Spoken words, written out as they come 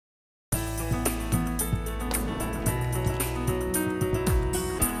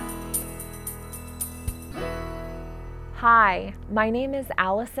Hi, my name is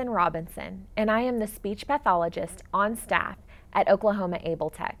Allison Robinson, and I am the speech pathologist on staff at Oklahoma Able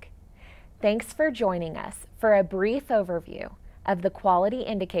Tech. Thanks for joining us for a brief overview of the quality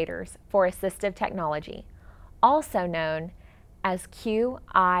indicators for assistive technology, also known as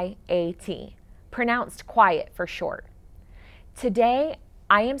QIAT, pronounced QIAT for short. Today,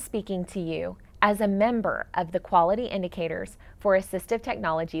 I am speaking to you as a member of the Quality Indicators for Assistive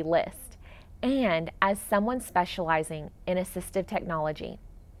Technology list and as someone specializing in assistive technology.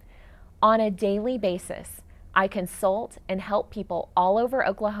 On a daily basis, I consult and help people all over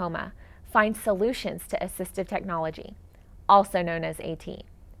Oklahoma find solutions to assistive technology, also known as AT,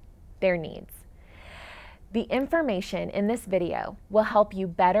 their needs. The information in this video will help you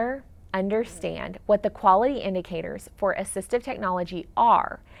better understand what the quality indicators for assistive technology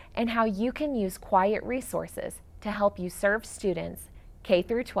are and how you can use QIAT resources to help you serve students K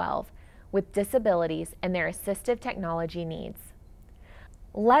through 12 with disabilities and their assistive technology needs.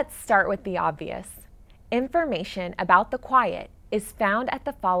 Let's start with the obvious. Information about the QIAT is found at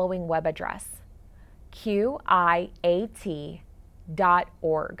the following web address, QIAT.org.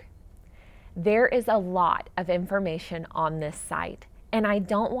 There is a lot of information on this site, and I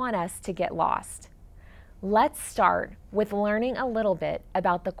don't want us to get lost. Let's start with learning a little bit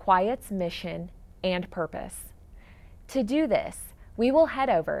about the QIAT's mission and purpose. To do this, we will head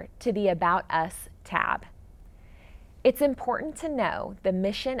over to the About Us tab. It's important to know the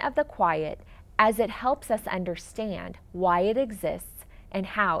mission of the QIAT as it helps us understand why it exists and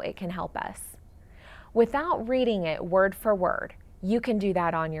how it can help us. Without reading it word for word, you can do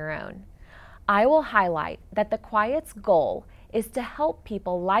that on your own. I will highlight that the QIAT's goal is to help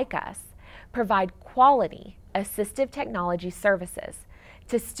people like us provide quality assistive technology services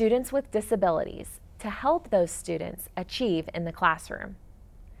to students with disabilities to help those students achieve in the classroom.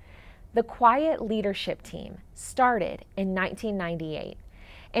 The QIAT leadership team started in 1998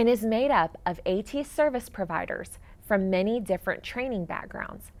 and is made up of AT service providers from many different training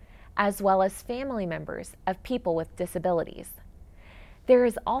backgrounds, as well as family members of people with disabilities. There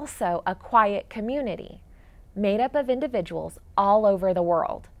is also a QIAT community made up of individuals all over the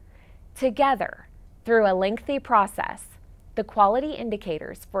world. Together, through a lengthy process, the quality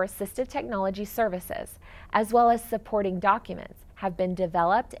indicators for assistive technology services, as well as supporting documents, have been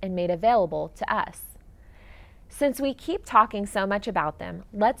developed and made available to us. Since we keep talking so much about them,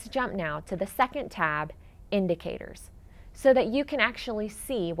 let's jump now to the second tab, Indicators, so that you can actually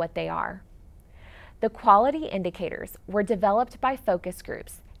see what they are. The quality indicators were developed by focus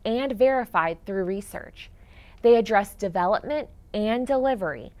groups and verified through research. They address development and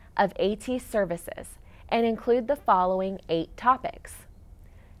delivery of AT services and include the following 8 topics.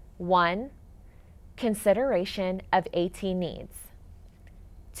 1. Consideration of AT needs.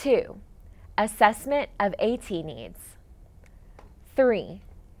 2. Assessment of AT needs. 3.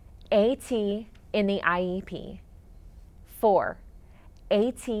 AT in the IEP. 4.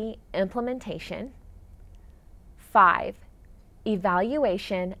 AT implementation. 5.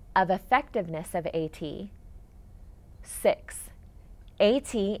 Evaluation of effectiveness of AT. 6.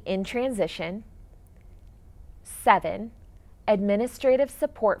 AT in transition. 7. Administrative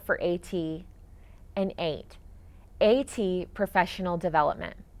support for AT. And 8. AT professional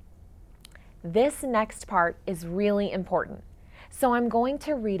development. This next part is really important, so I'm going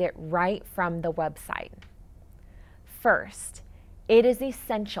to read it right from the website. First, it is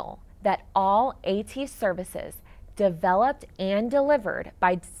essential that all AT services developed and delivered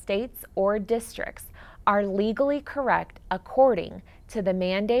by states or districts are legally correct according to the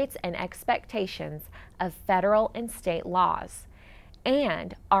mandates and expectations of federal and state laws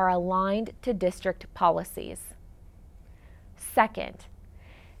and are aligned to district policies. Second,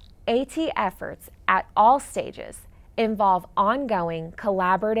 AT efforts at all stages involve ongoing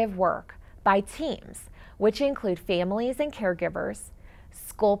collaborative work by teams, which include families and caregivers,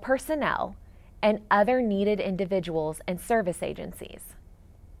 school personnel, and other needed individuals and service agencies.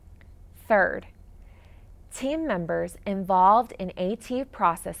 Third, team members involved in AT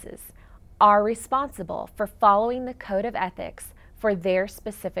processes are responsible for following the code of ethics for their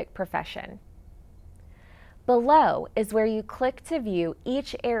specific profession. Below is where you click to view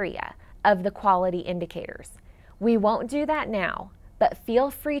each area of the quality indicators. We won't do that now, but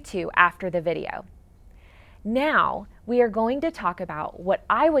feel free to after the video. Now, we are going to talk about what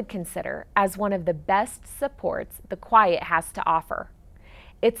I would consider as one of the best supports the QIAT has to offer.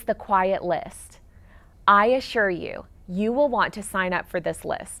 It's the QIAT list. I assure you, you will want to sign up for this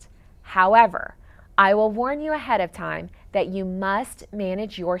list. However, I will warn you ahead of time that you must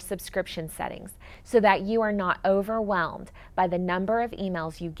manage your subscription settings so that you are not overwhelmed by the number of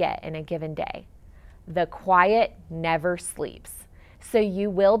emails you get in a given day. The QIAT never sleeps, so you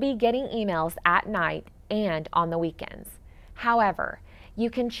will be getting emails at night and on the weekends. However, you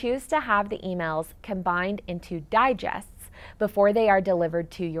can choose to have the emails combined into digests before they are delivered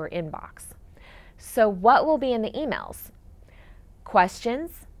to your inbox. So what will be in the emails?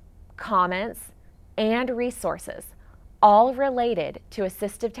 Questions, comments, and resources, all related to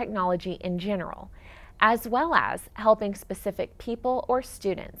assistive technology in general, as well as helping specific people or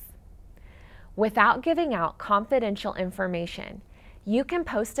students. Without giving out confidential information, you can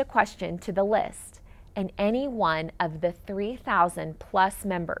post a question to the list, and any one of the 3,000 plus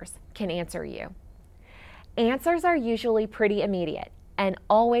members can answer you. Answers are usually pretty immediate and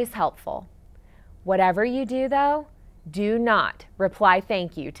always helpful. Whatever you do though, do not reply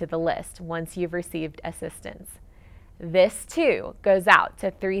thank you to the list once you've received assistance. This too goes out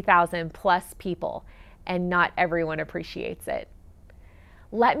to 3,000 plus people, and not everyone appreciates it.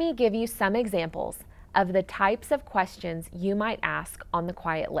 Let me give you some examples of the types of questions you might ask on the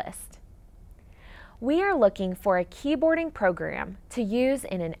QIAT list. We are looking for a keyboarding program to use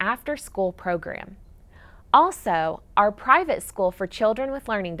in an after-school program. Also, our private school for children with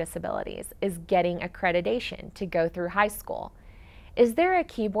learning disabilities is getting accreditation to go through high school. Is there a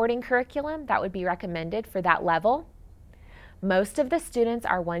keyboarding curriculum that would be recommended for that level? Most of the students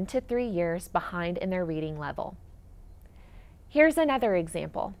are 1 to 3 years behind in their reading level. Here's another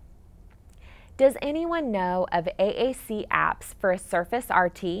example. Does anyone know of AAC apps for a Surface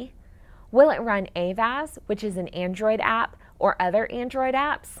RT? Will it run AVAS, which is an Android app, or other Android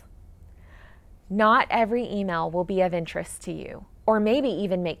apps? Not every email will be of interest to you, or maybe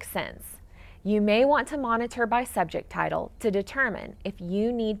even make sense. You may want to monitor by subject title to determine if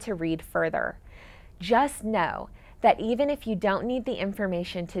you need to read further. Just know that even if you don't need the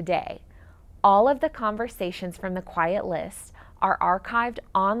information today, all of the conversations from the QIAT list are archived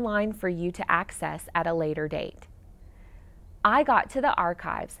online for you to access at a later date. I got to the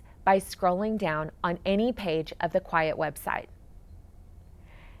archives by scrolling down on any page of the QIAT website.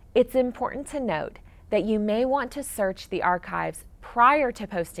 It's important to note that you may want to search the archives prior to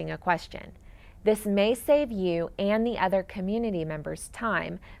posting a question. This may save you and the other community members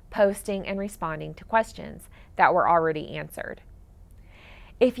time posting and responding to questions that were already answered.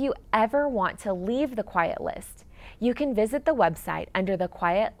 If you ever want to leave the QIAT list, you can visit the website under the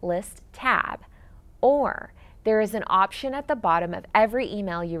QIAT list tab, or there is an option at the bottom of every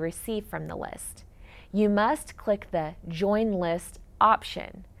email you receive from the list. You must click the Join List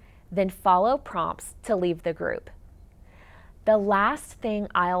option, then follow prompts to leave the group. The last thing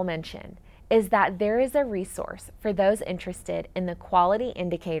I'll mention is that there is a resource for those interested in the quality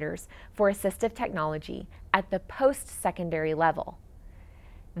indicators for assistive technology at the post-secondary level.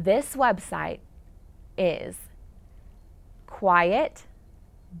 This website is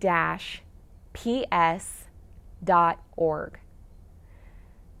QIAT-PS.org.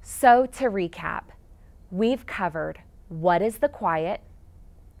 So to recap, we've covered what is the QIAT,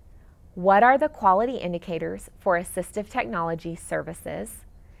 what are the quality indicators for assistive technology services,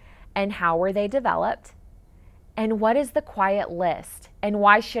 and how were they developed, and what is the QIAT list, and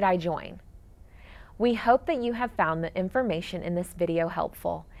why should I join? We hope that you have found the information in this video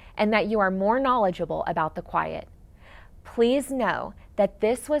helpful and that you are more knowledgeable about the QIAT. Please know that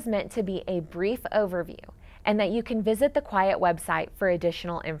this was meant to be a brief overview and that you can visit the QIAT website for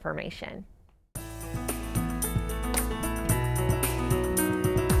additional information.